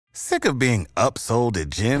Sick of being upsold at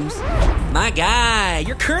gyms? My guy,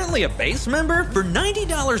 you're currently a base member? For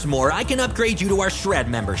 $90 more, I can upgrade you to our Shred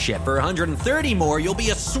membership. For $130 more, you'll be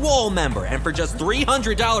a Swole member. And for just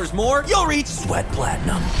 $300 more, you'll reach Sweat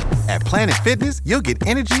Platinum. At Planet Fitness, you'll get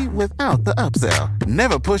energy without the upsell.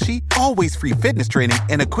 Never pushy, always free fitness training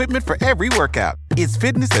and equipment for every workout. It's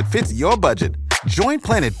fitness that fits your budget. Join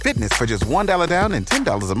Planet Fitness for just $1 down and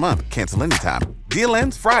 $10 a month. Cancel anytime. Deal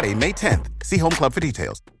ends Friday, May 10th. See Home Club for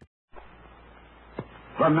details.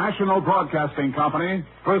 The National Broadcasting Company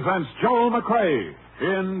presents Joel McCrea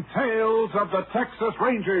in Tales of the Texas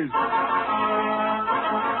Rangers.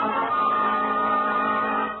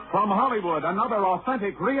 From Hollywood, another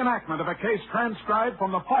authentic reenactment of a case transcribed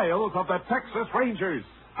from the files of the Texas Rangers.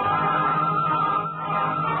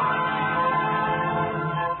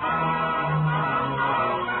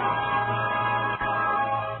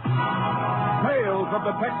 Tales of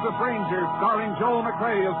the Texas Rangers, starring Joel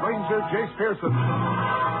McCrea as Ranger Jace Pearson.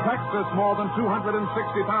 Texas, more than 260,000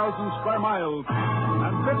 square miles,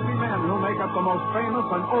 and 50 men who make up the most famous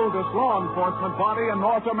and oldest law enforcement body in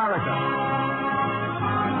North America.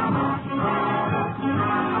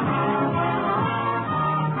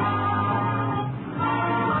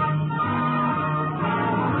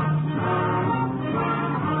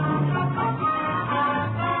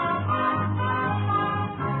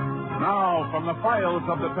 Now, from the files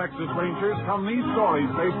of the Texas Rangers come these stories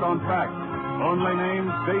based on fact. Only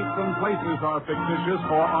names, dates, and places are fictitious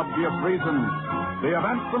for obvious reasons. The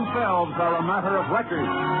events themselves are a matter of record.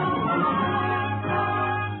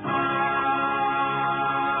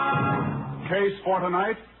 Case for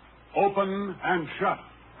tonight, Open and Shut.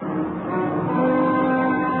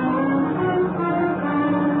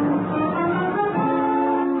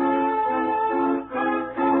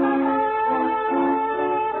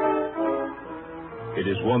 It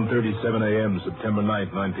is 1:37 a.m., September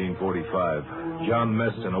 9th, 1945. John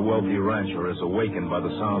Meston, a wealthy rancher, is awakened by the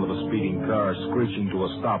sound of a speeding car screeching to a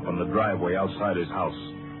stop on the driveway outside his house.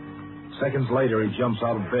 Seconds later, he jumps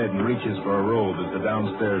out of bed and reaches for a robe as the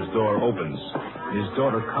downstairs door opens. His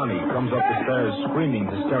daughter, Connie, comes up the stairs screaming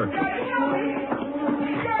hysterically.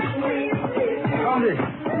 Connie,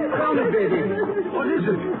 baby. What is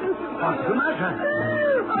it? What's the matter?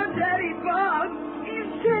 Oh, Daddy, Bob. He's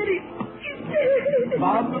dead.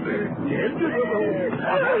 Bob, dead?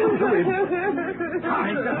 What happened to him?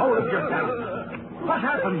 Connie, get hold of yourself. What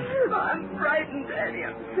happened? I'm frightened, Daddy.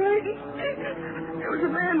 I'm frightened. There was a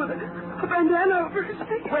man with a bandana over his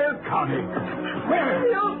face. Where, Connie? Where?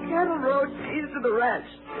 The old cattle road leads to the ranch.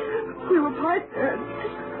 We were parked there.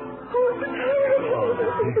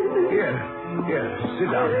 Here, sit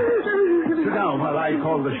down. Sit down while I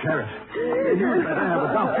call the sheriff. You better have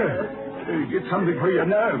a doctor. Get something for your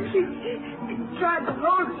nerves. He tried to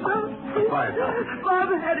load himself. Quiet now. Bob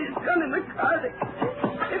had his gun in the car.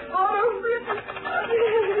 They fought over it.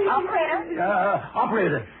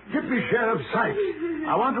 Operator, get me Sheriff Sykes.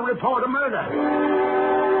 I want to report a murder.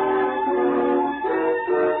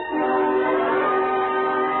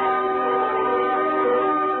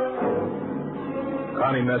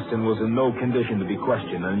 Connie Meston was in no condition to be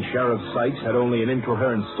questioned, and Sheriff Sykes had only an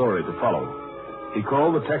incoherent story to follow. He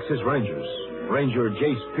called the Texas Rangers. Ranger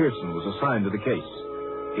Jace Pearson was assigned to the case.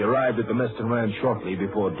 He arrived at the Meston Ranch shortly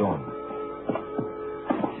before dawn.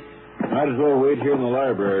 Might as well wait here in the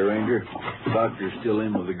library, Ranger. The doctor's still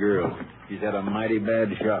in with the girl. She's had a mighty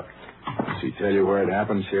bad shock. Does he tell you where it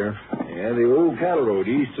happened, Sheriff? Yeah, the old cattle road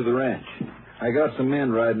east of the ranch. I got some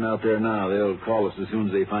men riding out there now. They'll call us as soon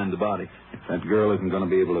as they find the body. That girl isn't going to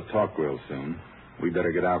be able to talk real soon. We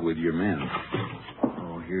better get out with your men.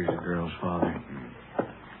 Oh, here's the girl's father.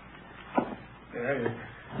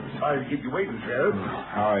 Sorry to keep you waiting, Sheriff.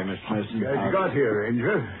 How are you, Mr. Meston? You got here,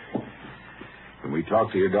 Ranger. Can we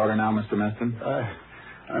talk to your daughter now, Mr. Meston?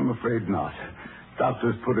 I'm afraid not.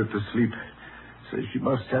 Doctors put her to sleep. Says she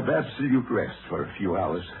must have absolute rest for a few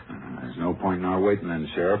hours. There's no point in our waiting then,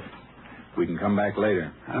 Sheriff. We can come back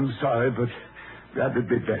later. I'm sorry, but that'd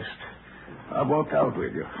be best. I'll walk out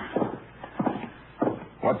with you.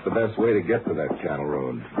 What's the best way to get to that cattle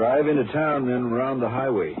road? Drive into town, then around the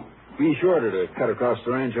highway. Be shorter to cut across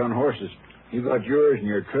the ranch on horses. You got yours in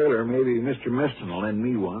your trailer. Maybe Mr. Meston will lend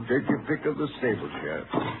me one. Take your pick of the stable, Sheriff.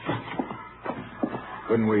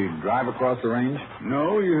 Couldn't we drive across the range?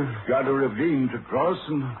 No, you've got a ravine to cross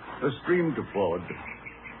and a stream to ford.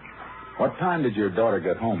 What time did your daughter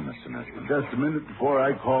get home, Mr. Meston? Just a minute before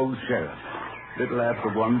I called the sheriff. Little after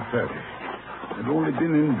 1:30. I'd only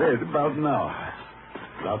been in bed about an hour.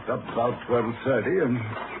 Locked up about 12:30 and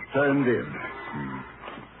turned in.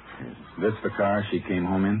 Is this the car she came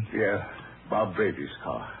home in? Yeah, Bob Brady's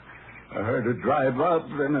car. I heard her drive up,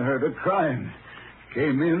 then I heard her crying.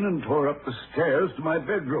 Came in and tore up the stairs to my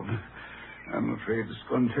bedroom. I'm afraid it's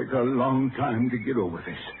going to take a long time to get over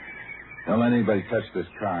this. Don't let anybody touch this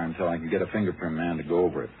car until I can get a fingerprint man to go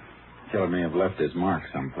over it. Killer may have left his mark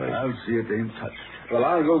someplace. I'll see it ain't touched. Well,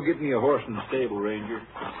 I'll go get me a horse in the stable, Ranger.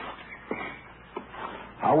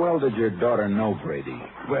 How well did your daughter know Brady?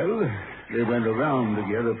 Well, they went around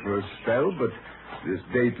together for a spell, but this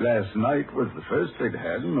date last night was the first they'd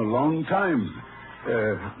had in a long time.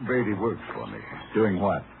 Brady worked for me. Doing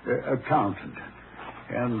what? Accountant.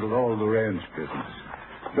 Handled all the ranch business.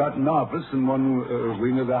 Got an office in one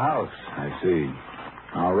wing of the house. I see.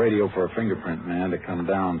 I'll radio for a fingerprint man to come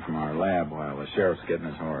down from our lab while the sheriff's getting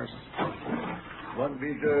his horse. Want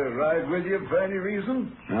me to ride with you for any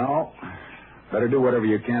reason? No. Better do whatever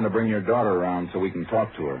you can to bring your daughter around so we can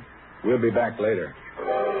talk to her. We'll be back later.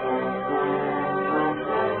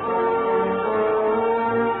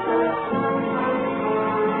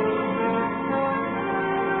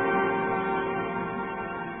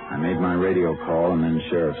 I made my radio call, and then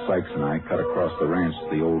Sheriff Sykes and I cut across the ranch to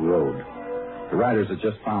the old road. The riders had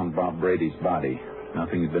just found Bob Brady's body.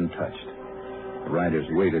 Nothing had been touched. The riders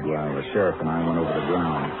waited while the sheriff and I went over the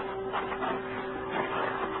ground.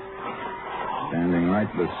 Standing right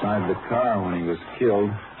beside the car when he was killed.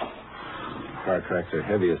 The car tracks are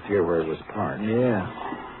heaviest here where it was parked. Yeah.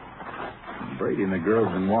 Brady and the girl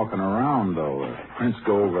have been walking around, though. The prints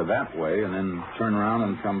go over that way and then turn around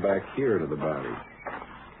and come back here to the body.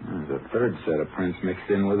 There's a third set of prints mixed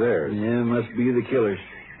in with theirs. Yeah, must be the killers.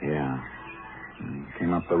 Yeah.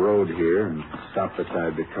 Came up the road here and stopped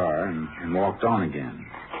beside the car and walked on again.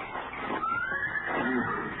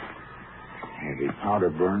 Heavy powder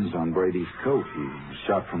burns on Brady's coat. He was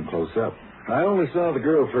shot from close up. I only saw the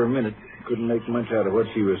girl for a minute. Couldn't make much out of what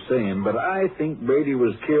she was saying, but I think Brady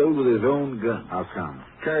was killed with his own gun. How come?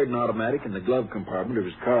 Carried an automatic in the glove compartment of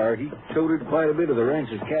his car. He toted quite a bit of the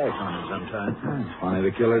ranch's cash on him sometimes. It's funny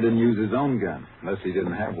the killer didn't use his own gun, unless he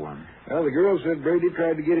didn't have one. Well, the girl said Brady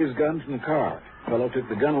tried to get his gun from the car. The fellow took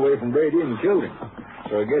the gun away from Brady and killed him.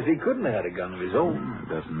 So I guess he couldn't have had a gun of his own. It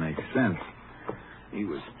doesn't make sense. He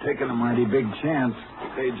was taking a mighty big chance,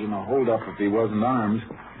 staging a holdup if he wasn't armed.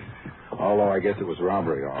 Although I guess it was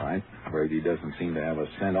robbery, all right. Brady doesn't seem to have a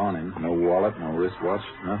cent on him. No wallet, no wristwatch,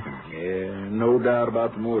 nothing. Yeah, no doubt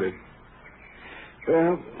about the motive.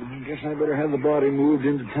 Well, I guess I better have the body moved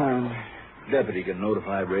into town. Deputy can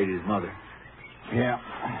notify Brady's mother. Yeah.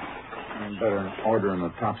 I'd better order an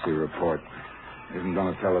autopsy report. Isn't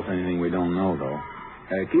going to tell us anything we don't know, though.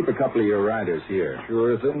 Keep a couple of your riders here.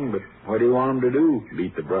 Sure thing, but what do you want them to do?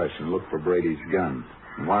 Beat the brush and look for Brady's gun.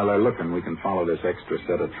 And while they're looking, we can follow this extra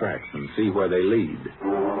set of tracks and see where they lead.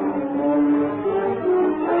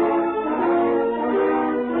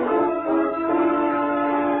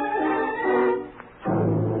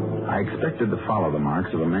 I expected to follow the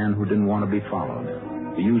marks of a man who didn't want to be followed.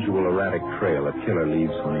 The usual erratic trail a killer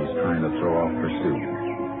leaves when he's trying to throw off pursuit.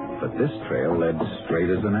 But this trail led straight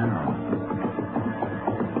as an arrow.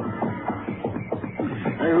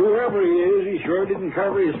 Hey, whoever he is, he sure didn't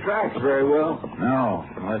cover his tracks very well. No,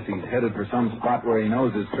 unless he's headed for some spot where he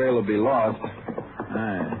knows his trail will be lost.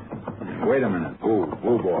 Wait a minute. Whoa,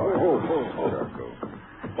 boy.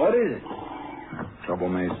 What is it? Trouble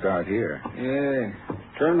may start here. Yeah,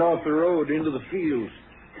 turned off the road into the fields.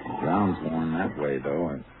 The ground's worn that way,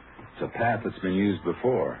 though. It's a path that's been used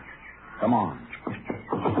before. Come on.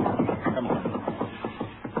 Come on.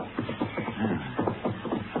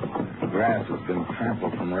 The grass has been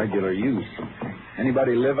trampled from regular use.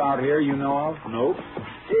 Anybody live out here you know of? Nope.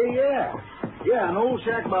 Hey, yeah, an old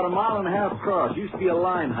shack about 1.5 miles across. Used to be a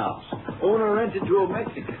lime house. Owner rented to a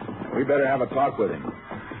Mexican. We better have a talk with him.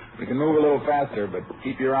 We can move a little faster, but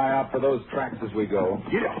keep your eye out for those tracks as we go.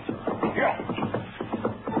 Yeah.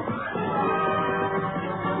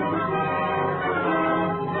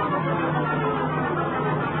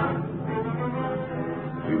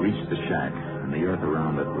 We reached the shack, and the earth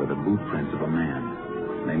around it were the boot prints of a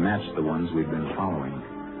man. They matched the ones we'd been following.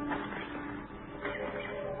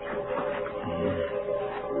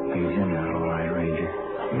 He's in there, all right, Ranger.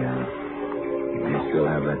 Yeah. He may still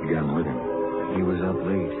have that gun with him. He was up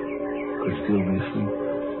late. Could still be asleep.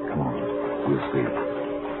 Come on. We'll see.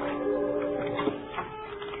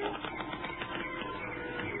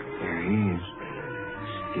 There he is.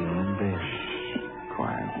 Still in bed.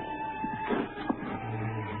 Quiet.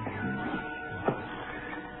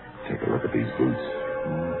 Take a look at these boots.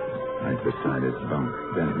 Right beside his bunk.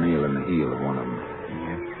 Bent nail in the heel of one of them.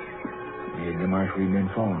 Yeah, the march we've been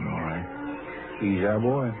following, all right. He's our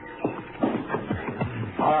boy.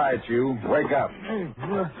 All right, you. Wake up.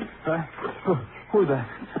 Who's that?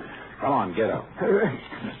 Come on, get up.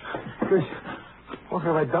 Chris, what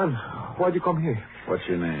have I done? Why'd you come here? What's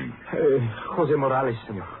your name? Jose Morales,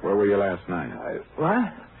 senor. Where were you last night?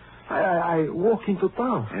 What? I walked into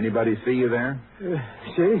town. Anybody see you there?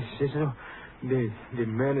 Sí, senor. The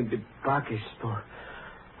man in the package store.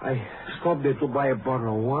 I stopped there to buy a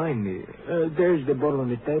bottle of wine. There's the bottle on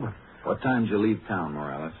the table. What time did you leave town,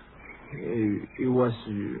 Morales? It was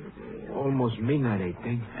almost midnight, I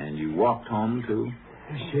think. And you walked home, too?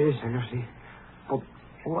 Sí, senor, sí. But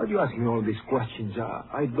why do you ask me all these questions?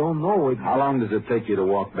 I don't know. How long does it take you to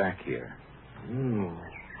walk back here?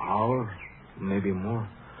 Hour, maybe more.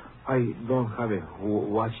 I don't have a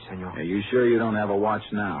watch, senor. Are you sure you don't have a watch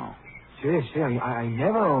now? Sí, I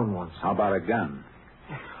never owned one. How about a gun?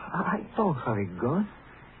 I don't have a gun.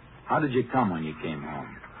 How did you come when you came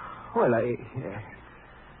home? Well, I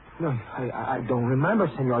don't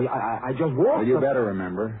remember, senor. I just walked. Well, you better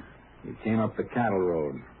remember. You came up the cattle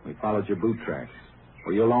road. We followed your boot tracks.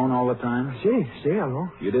 Were you alone all the time? Sí,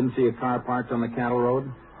 alone. You didn't see a car parked on the cattle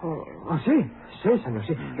road? Sí, senor,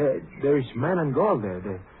 sí. There is man and girl there.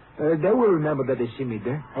 They will remember that they see me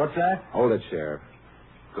there. What's that? Hold it, Sheriff.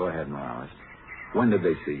 Go ahead, Morales. When did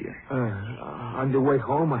they see you? On the way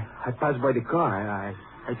home, I passed by the car.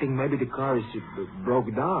 I think maybe the car is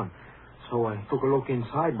broke down. So I took a look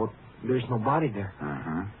inside, but there's nobody there.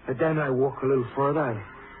 Uh-huh. And then I walk a little further.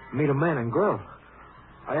 I meet a man and girl.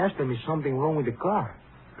 I asked them, is something wrong with the car?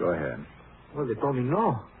 Go ahead. Well, they told me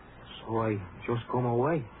no. So I just come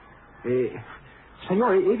away.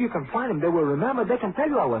 Senor, if you can find them, they will remember. They can tell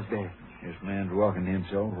you I was there. This man's walking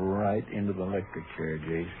himself right into the electric chair,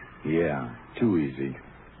 Jace. Yeah, too easy.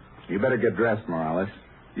 You better get dressed, Morales.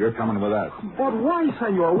 You're coming with us. But why,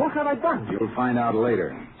 senor? What have I done? You'll find out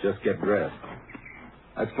later. Just get dressed.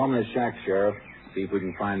 Let's comb this shack, Sheriff. See if we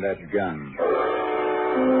can find that gun.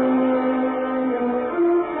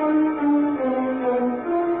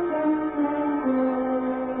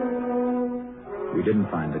 We didn't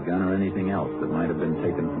find the gun or anything else that might have been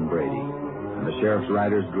taken from Brady. And the sheriff's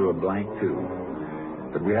riders drew a blank, too.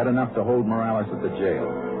 But we had enough to hold Morales at the jail.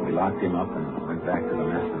 We locked him up and went back to the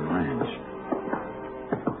Meston Ranch.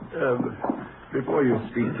 Before you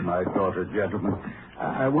speak to my daughter, gentlemen,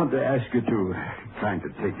 I want to ask you to kind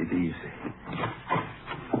of take it easy.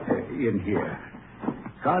 In here.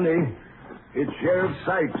 Connie, it's Sheriff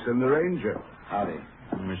Sykes and the Ranger. Howdy.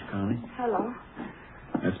 Miss Connie? Hello.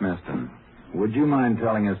 Miss Meston, would you mind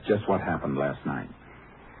telling us just what happened last night?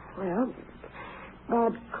 Well,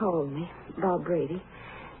 Bob called me, Bob Brady.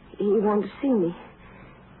 He wanted to see me.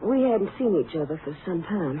 We hadn't seen each other for some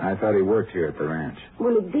time. I thought he worked here at the ranch.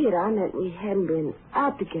 When he did, I meant we hadn't been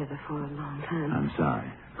out together for a long time. I'm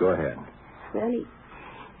sorry. Go ahead. Well,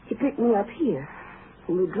 he picked me up here,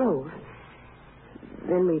 and we drove.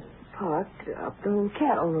 Then we parked up the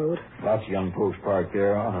cattle road. Lots of young folks parked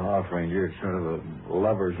there on and off, Ranger. It's sort of a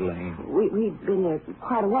lover's lane. We'd been there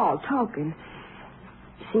quite a while talking.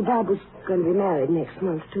 See, Bob was going to be married next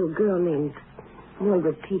month to a girl named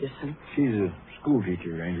Mildred Peterson. She's a school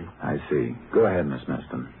teacher, Ranger. I see. Go ahead, Miss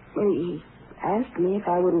Meston. Well, he asked me if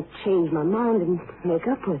I wouldn't change my mind and make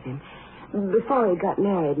up with him before he got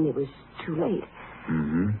married, and it was too late.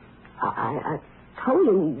 Mm-hmm. I told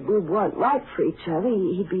him we weren't right for each other.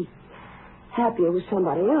 He'd be happier with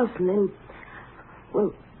somebody else, and then,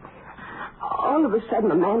 well, all of a sudden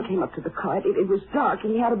a man came up to the car. It was dark,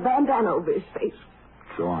 and he had a bandana over his face.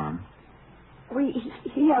 Go on. Well,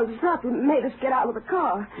 he held us up and made us get out of the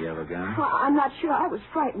car. Do you have a gun? Well, I'm not sure. I was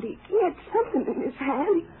frightened. He had something in his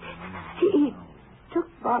hand. He took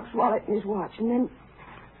Bob's wallet and his watch, and then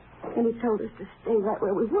he told us to stay right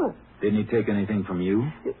where we were. Didn't he take anything from you?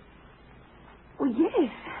 Well,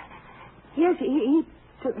 yes. Yes, he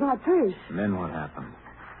took my purse. And then what happened?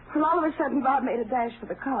 Well, all of a sudden, Bob made a dash for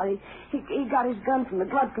the car. He got his gun from the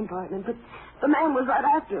glove compartment, but the man was right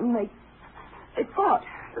after him. They fought.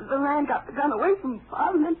 The man got the gun away from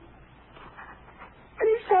Bob, and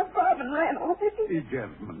he shot Bob and ran away. Hey,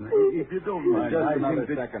 gentlemen, if you don't mind, Just I another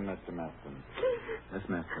think that... second, Mr. Meston. Miss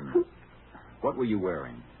Meston, what were you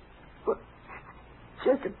wearing? Well,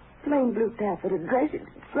 just a plain blue taffeta dress. It's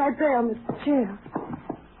right there on the chair.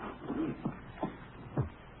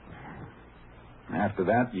 After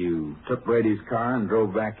that, you took Brady's car and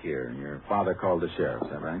drove back here, and your father called the sheriff, is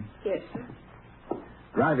that right? Yes, sir.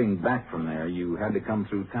 Driving back from there, you had to come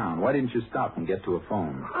through town. Why didn't you stop and get to a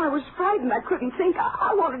phone? I was frightened. I couldn't think.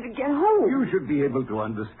 I wanted to get home. You should be able to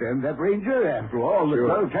understand that, Ranger. After all,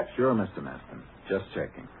 Sure, Mr. Meston. Just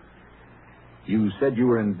checking. You said you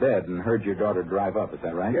were in bed and heard your daughter drive up, is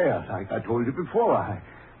that right? Yes, I told you before. I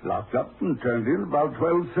locked up and turned in about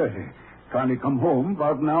 12:30. Connie come home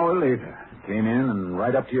about an hour later. Came in and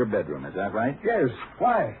right up to your bedroom, is that right? Yes.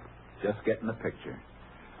 Why? Just getting the picture.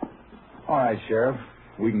 All right, Sheriff.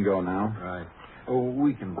 We can go now. Right. Oh,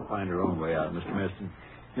 we can find our own way out, Mr. Meston.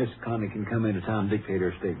 Miss Connie can come into town and dictate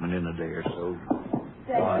her statement in a day or so.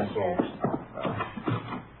 Thank you, Sheriff.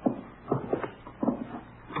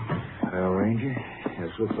 Well, Ranger,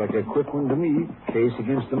 this looks like a quick one to me. Case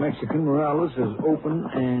against the Mexican Morales is open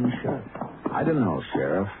and shut. I don't know,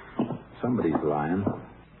 Sheriff. Somebody's lying.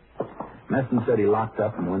 Meston said he locked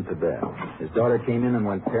up and went to bed. His daughter came in and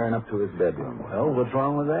went tearing up to his bedroom. Well, what's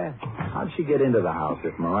wrong with that? How'd she get into the house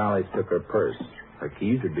if Morales took her purse? Her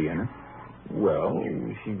keys would be in it. Well,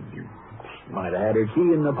 she might have had her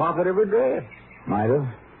key in the pocket of her dress. Might have,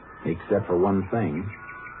 except for one thing.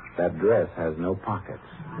 That dress has no pockets.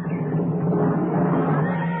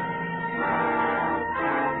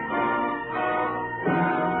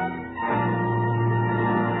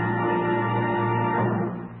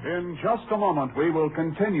 In just a moment, we will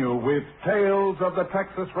continue with Tales of the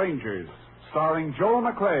Texas Rangers, starring Joel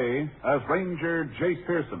McCrea as Ranger Jace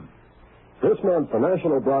Pearson. This month, the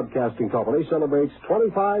National Broadcasting Company celebrates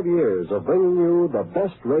 25 years of bringing you the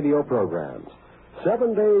best radio programs.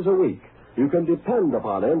 7 days a week, you can depend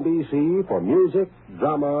upon NBC for music,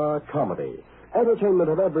 drama, comedy, entertainment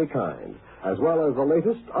of every kind, as well as the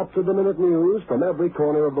latest up-to-the-minute news from every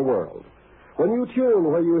corner of the world. When you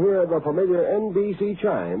tune where you hear the familiar NBC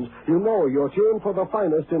chimes, you know you're tuned for the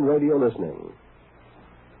finest in radio listening.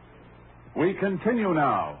 We continue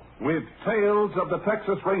now with Tales of the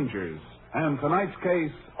Texas Rangers, and tonight's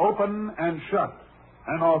case, Open and Shut,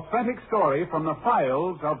 an authentic story from the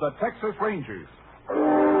files of the Texas Rangers.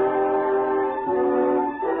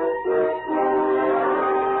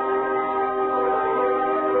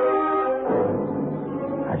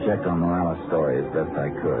 I checked on Morales' story as best I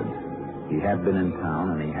could. He had been in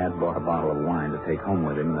town, and he had bought a bottle of wine to take home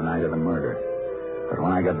with him the night of the murder. But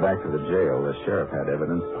when I got back to the jail, the sheriff had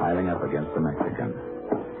evidence piling up against the Mexican.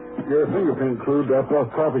 Your fingerprint crew dropped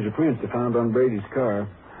off copies of prints they found on Brady's car.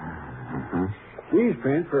 Uh-huh. These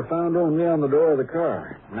prints were found only on the door of the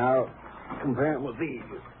car. Now, compare them with these.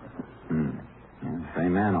 Yeah,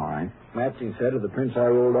 same man, all right. Matching set of the prints I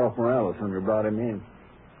rolled off Morales when we brought him in.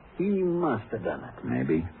 He must have done it.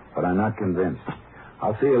 Maybe, but I'm not convinced.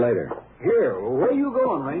 I'll see you later. Here, where are you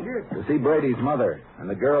going, Ranger? To see Brady's mother and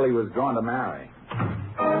the girl he was going to marry.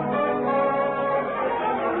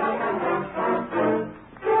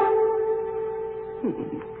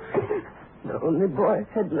 The only boy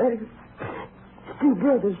had letters. 2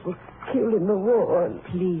 brothers were killed in the war.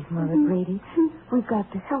 Please, Mother Brady, we've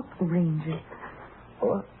got to help the Rangers.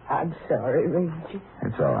 Oh, I'm sorry, Ranger.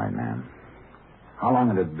 It's all right, ma'am. How long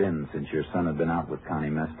had it been since your son had been out with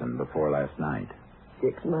Connie Meston before last night?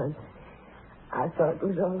 6 months. I thought it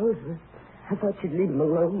was all over. I thought she'd leave him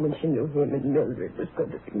alone when she knew him and Mildred was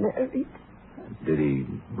going to be married. Did he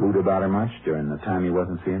brood about her much during the time he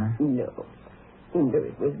wasn't seeing her? No. He knew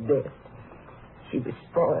it was best. She was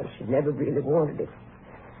spoiled. She never really wanted it.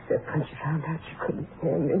 Except when she found out she couldn't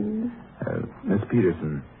have him. Miss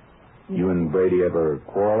Peterson, you and Brady ever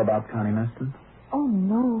quarrel about Connie Meston? Oh,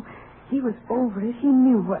 no. He was over it. He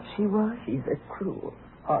knew what she was. She's a cruel,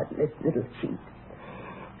 heartless little cheat.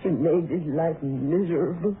 She made his life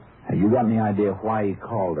miserable. Have you got any idea why he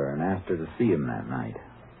called her and asked her to see him that night?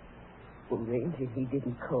 Well, Ranger, he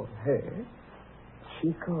didn't call her.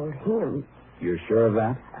 She called him. You're sure of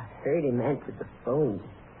that? I heard him answer the phone.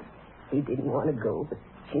 He didn't want to go, but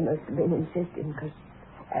she must have been insisting, because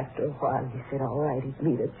after a while he said, all right, he'd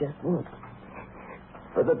meet us just once.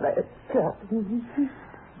 For the last time.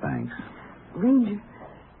 Thanks. Ranger,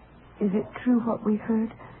 is it true what we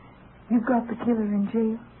heard? You got the killer in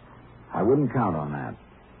jail? I wouldn't count on that.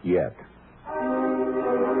 Yet.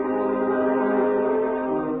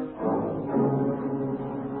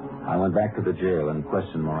 I went back to the jail and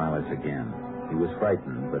questioned Morales again. He was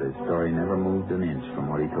frightened, but his story never moved an inch from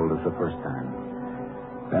what he told us the first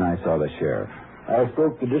time. Then I saw the sheriff. I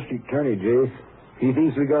spoke to District Attorney, Jace. He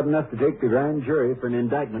thinks we got enough to take the grand jury for an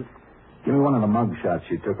indictment. Give me one of the mug shots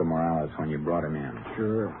you took of Morales when you brought him in.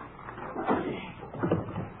 Sure.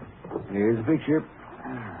 Here's the picture.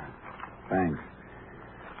 Thanks.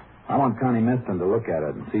 I want Connie Meston to look at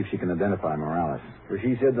it and see if she can identify Morales. For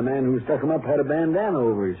she said the man who stuck him up had a bandana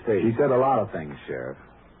over his face. She said a lot of things, Sheriff.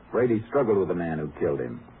 Brady struggled with the man who killed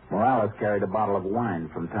him. Morales carried a bottle of wine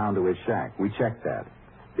from town to his shack. We checked that.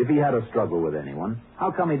 If he had a struggle with anyone,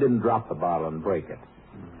 how come he didn't drop the bottle and break it?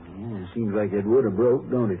 Yeah, it seems like it would have broke,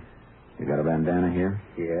 don't it? You got a bandana here?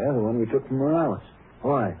 Yeah, the one we took from Morales.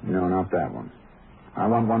 Why? No, not that one. I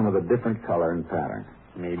want one with a different color and pattern.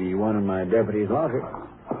 Maybe one in my deputy's locker.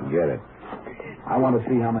 Get it. I want to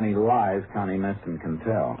see how many lies Connie Meston can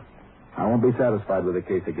tell. I won't be satisfied with the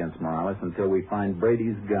case against Morales until we find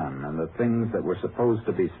Brady's gun and the things that were supposed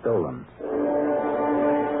to be stolen.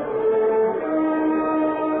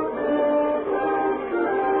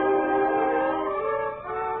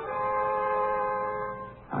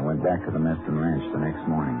 I went back to the Meston Ranch the next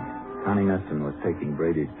morning. Connie Meston was taking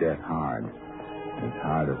Brady's death hard. As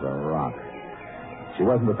hard as a rock. She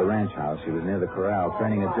wasn't at the ranch house. She was near the corral,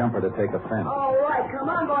 training a jumper to take a fence. All right, come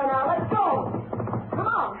on, boy, now. Let's go. Come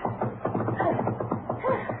on.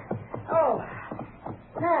 Oh.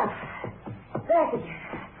 Now. Back again.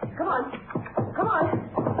 Come on. Come on.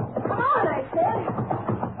 Come on, I said.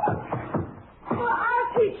 Well, I'll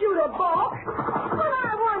teach you to balk. When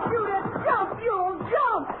I want you to jump, you'll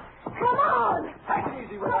jump. Come on. Take it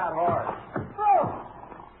easy with that horse. Oh.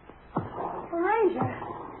 Ranger.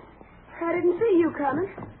 I didn't see you coming.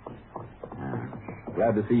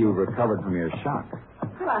 Glad to see you've recovered from your shock.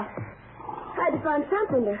 Well, I had to find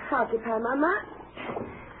something to occupy my mind.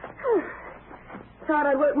 Thought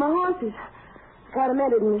I'd work my horses. Got them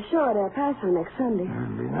entered in the show at El Paso next Sunday.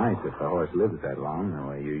 It'd be nice if the horse lives that long, the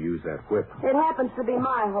way you use that whip. It happens to be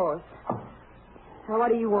my horse. Now, what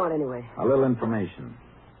do you want, anyway? A little information.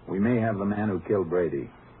 We may have the man who killed Brady.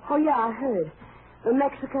 Oh, yeah, I heard. The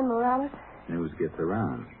Mexican Morales? News gets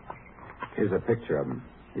around. Here's a picture of him.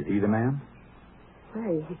 Is he the man?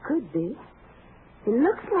 Well, he could be. He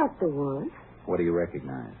looks like the one. What do you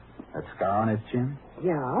recognize? That scar on his chin?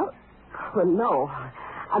 Yeah. Well, no.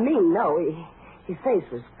 I mean, no. His face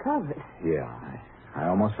was covered. Yeah, I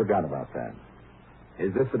almost forgot about that.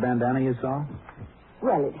 Is this the bandana you saw?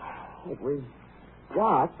 Well, it was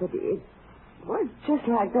dark, but it was just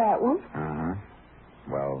like that one. Uh-huh.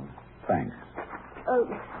 Well, thanks.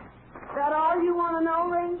 That all you want to know,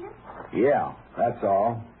 Ranger? Yeah, that's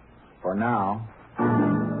all. For now.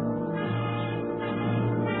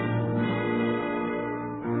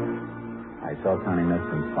 I saw Connie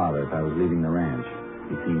Meston's father as I was leaving the ranch.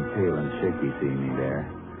 He seemed pale and shaky seeing me there.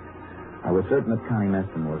 I was certain that Connie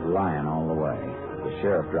Meston was lying all the way. The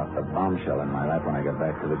sheriff dropped a bombshell in my lap when I got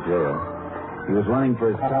back to the jail. He was running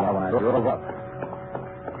for his car when I drove up.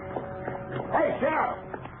 Hey, Sheriff!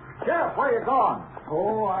 Sheriff, where you going?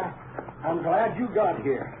 Oh, I'm glad you got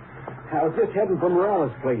here. I was just heading for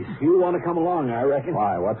Morales' place. You want to come along, I reckon.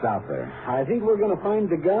 Why? What's out there? I think we're going to find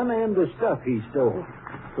the gun and the stuff he stole.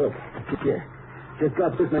 Look, here. Just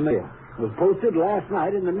got this in the mail. It was posted last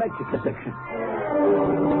night in the Mexican section.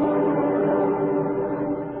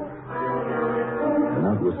 The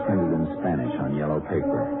note was printed in Spanish on yellow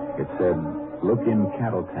paper. It said, "Look in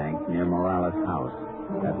cattle tank near Morales' house."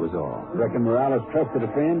 That was all. Reckon Morales trusted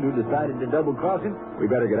a friend who decided to double-cross him? We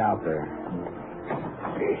better get out there.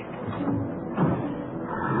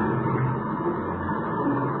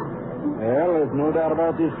 Well, there's no doubt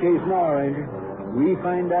about this case now, Ranger. We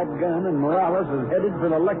find that gun, and Morales is headed for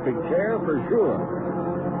the electric chair for sure.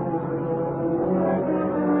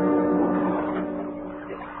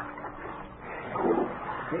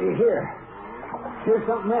 Hey, here's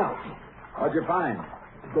something else. What'd you find?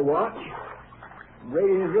 The watch.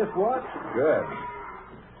 Brady's wristwatch. Good.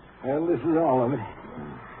 Well, this is all of it.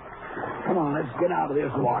 Come on, let's get out of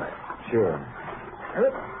this water. Sure.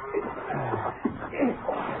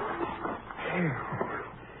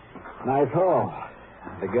 Nice haul.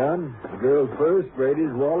 The gun, the girl's purse,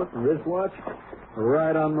 Brady's wallet, and wristwatch are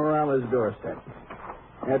right on Morales' doorstep.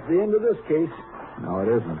 That's the end of this case. No, it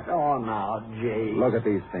isn't. Oh, now, Jay. Look at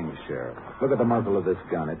these things, Sheriff. Look at the muzzle of this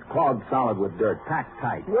gun. It's clogged solid with dirt, packed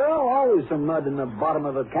tight. Well, always some mud in the bottom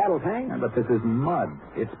of a cattle tank. Yeah, but this isn't mud.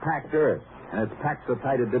 It's packed earth. And it's packed so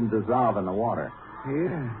tight it didn't dissolve in the water.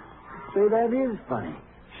 Yeah. Say, that is funny.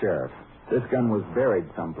 Sheriff, this gun was buried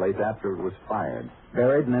someplace after it was fired.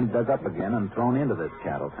 Buried and then dug up again and thrown into this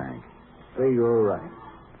cattle tank. Say, you're right.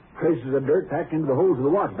 Traces of dirt packed into the holes of the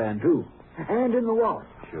watchband, too. And in the wallet.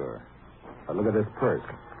 Sure. But look at this purse.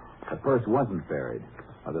 The purse wasn't buried.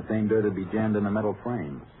 Or the same dirt would be jammed in the metal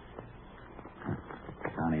frame.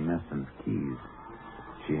 Connie Meston's keys.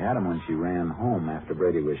 She had them when she ran home after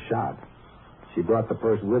Brady was shot. She brought the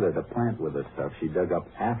purse with her to plant with the stuff she dug up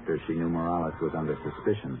after she knew Morales was under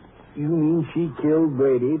suspicion. You mean she killed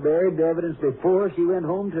Brady, buried the evidence before she went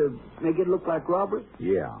home to make it look like robbery?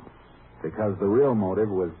 Yeah, because the real motive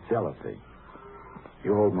was jealousy.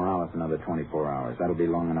 You hold Morales another 24 hours. That'll be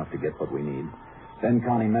long enough to get what we need. Then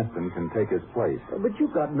Connie Meston can take his place. But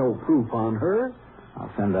you've got no proof on her. I'll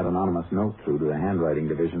send that anonymous note through to the handwriting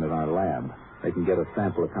division at our lab. They can get a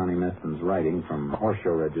sample of Connie Meston's writing from horse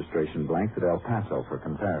show registration blanks at El Paso for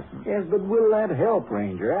comparison. Yes, but will that help,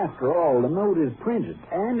 Ranger? After all, the note is printed,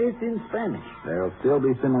 and it's in Spanish. There'll still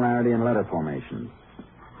be similarity in letter formation.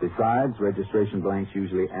 Besides, registration blanks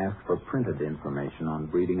usually ask for printed information on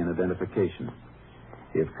breeding and identification.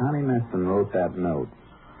 If Connie Meston wrote that note,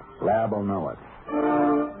 Lab will know it.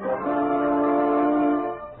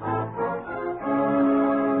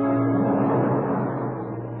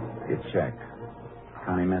 It checked.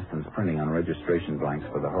 Connie Meston's printing on registration blanks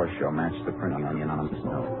for the horse show matched the printing on the anonymous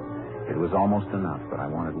note. It was almost enough, but I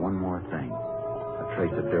wanted one more thing. A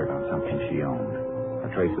trace of dirt on something she owned. A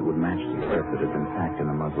trace that would match the dirt that had been packed in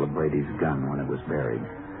the muzzle of Brady's gun when it was buried.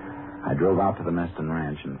 I drove out to the Meston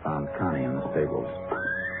ranch and found Connie in the stables.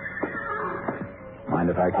 Mind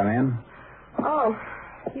if I come in? Oh,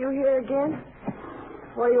 you here again?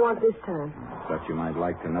 What do you want this time? Thought you might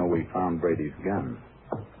like to know we found Brady's gun.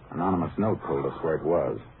 Anonymous note told us where it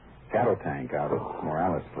was. Cattle tank out at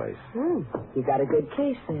Morales' place. You got a good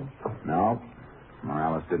case then. No,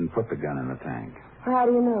 Morales didn't put the gun in the tank. How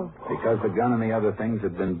do you know? Because the gun and the other things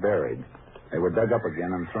had been buried. They were dug up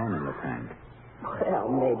again and thrown in the tank. Well,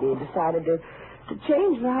 maybe he decided to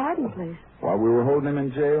change the hiding place. While we were holding him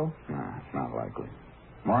in jail? No, it's not likely.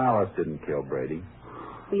 Morales didn't kill Brady.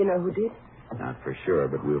 You know who did? Not for sure,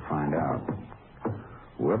 but we'll find out.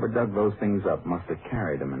 Whoever dug those things up must have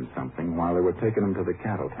carried them in something while they were taking them to the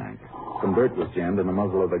cattle tank. Some dirt was jammed in the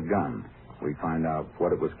muzzle of the gun. We find out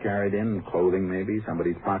what it was carried in, clothing maybe,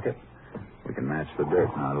 somebody's pocket. We can match the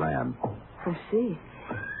dirt in our lab. I see.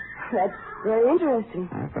 That's very interesting.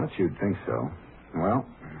 I thought you'd think so. Well,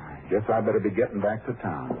 I guess I better be getting back to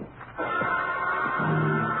town.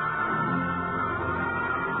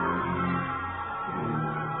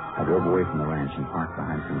 I drove away from the ranch and parked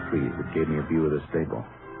behind some trees that gave me a view of the stable.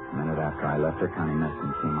 A minute after I left her, Connie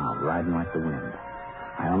Meston came out, riding like the wind.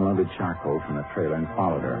 I unloaded charcoal from the trailer and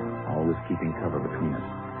followed her, always keeping cover between us.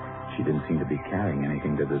 She didn't seem to be carrying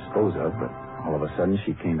anything to dispose of, but all of a sudden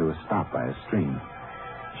she came to a stop by a stream.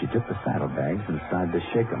 She took the saddlebags and started to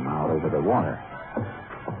shake them out over the water.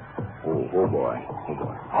 Oh, boy.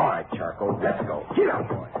 All right, Charcoal, let's go. Get out,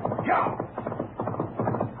 boy. Get out.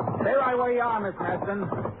 Stay right where you are, Miss Meston.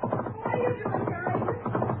 What are you doing, guys?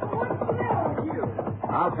 What's the matter with you?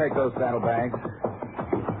 I'll take those saddlebags.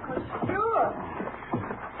 Sure.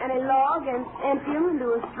 Any log and empty them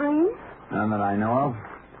into a stream? None that I know of.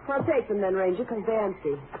 Well, take them then, Ranger, because they're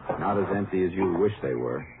empty. Not as empty as you wish they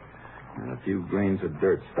were. And a few grains of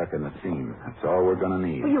dirt stuck in the seam. That's all we're going to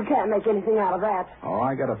need. Well, you can't make anything out of that. Oh,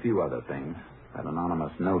 I got a few other things. That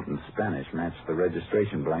anonymous note in Spanish matched the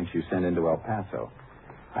registration blanks you sent into El Paso.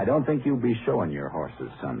 I don't think you'll be showing your horses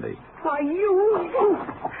Sunday. Why, you...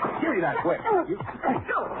 Give me that whip. You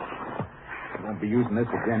won't be using this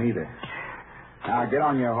again either. Now, get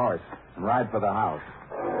on your horse and ride for the house.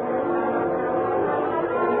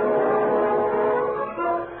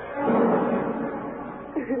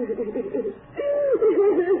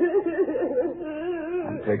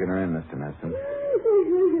 I'm taking her in, Mr. Meston.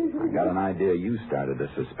 I got an idea you started to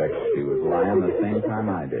suspect she was lying the same time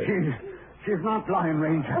I did. She's not lying,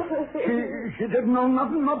 Ranger. She didn't know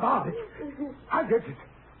nothing about it. I did it.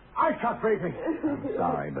 I shot Brady. I'm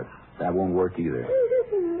sorry, but that won't work either.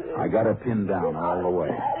 I got her pinned down all the way.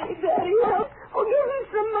 Daddy, well, give me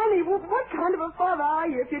some money. Well, what kind of a father are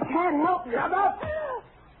you if you can't help me? Shut up!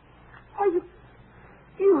 Oh,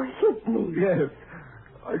 you hit me. Yes.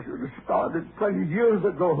 I should have started 20 years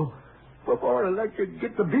ago before I let you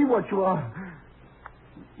get to be what you are.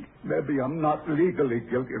 Maybe I'm not legally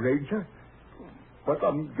guilty, Ranger, but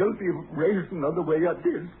I'm guilty of raising her the way I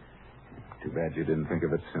did. Too bad you didn't think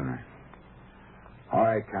of it sooner. All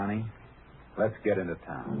right, Connie. Let's get into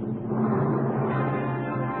town.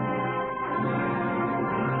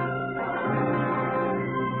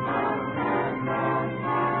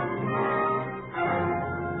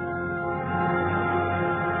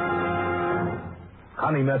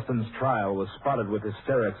 Connie Meston's trial was spotted with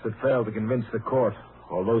hysterics that failed to convince the court,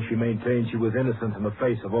 although she maintained she was innocent in the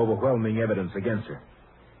face of overwhelming evidence against her.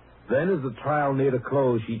 Then, as the trial neared a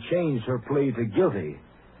close, she changed her plea to guilty,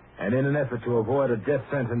 and in an effort to avoid a death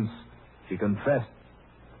sentence, she confessed.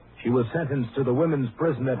 She was sentenced to the women's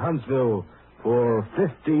prison at Huntsville for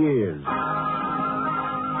 50 years.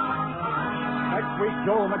 Next week,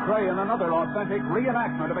 Joel McCrea in another authentic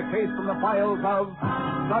reenactment of a case from the files of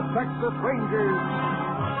the Texas Rangers.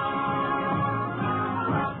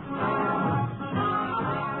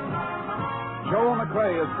 Joel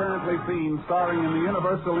McCrea is currently seen starring in the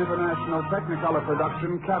Universal International Technicolor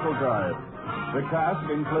production Cattle Drive. The cast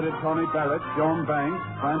included Tony Barrett, Joan Banks,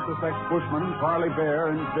 Francis X. Bushman, Parley Bear,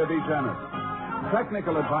 and Vivi Janis.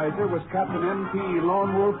 technical advisor was Captain M.P.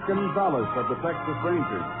 Lone Wolf Gonzalez of the Texas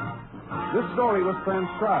Rangers. This story was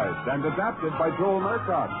transcribed and adapted by Joel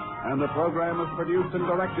Murcott, and the program was produced and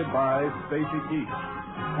directed by Stacy Keach.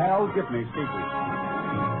 Hal Gibney speaking.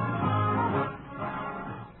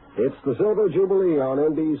 It's the Silver Jubilee on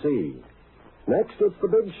NBC. Next, it's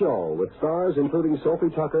The Big Show, with stars including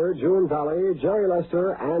Sophie Tucker, June Valley, Jerry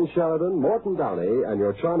Lester, Ann Sheridan, Morton Downey, and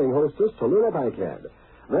your charming hostess, Tallulah Bankhead.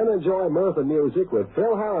 Then enjoy mirth and music with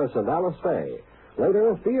Phil Harris and Alice Faye.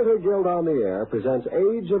 Later, Theater Guild on the Air presents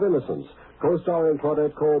Age of Innocence, co-starring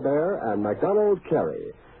Claudette Colbert and MacDonald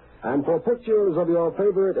Carey. And for pictures of your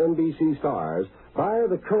favorite NBC stars, buy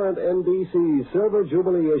the current NBC Silver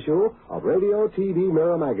Jubilee issue of Radio TV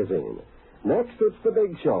Mirror magazine. Next, it's The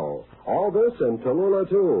Big Show. All this and Tallulah,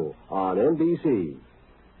 too, on NBC.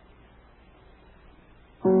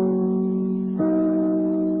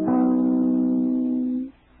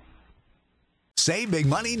 Save big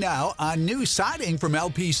money now on new siding from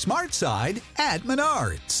LP SmartSide at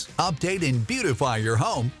Menards. Update and beautify your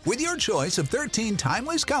home with your choice of 13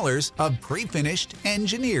 timeless colors of pre-finished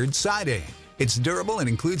engineered siding. It's durable and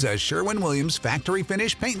includes a Sherwin-Williams factory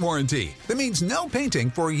finish paint warranty that means no painting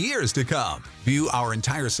for years to come. View our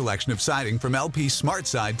entire selection of siding from LP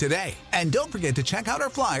SmartSide today. And don't forget to check out our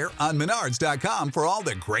flyer on Menards.com for all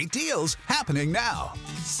the great deals happening now.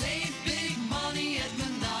 Save big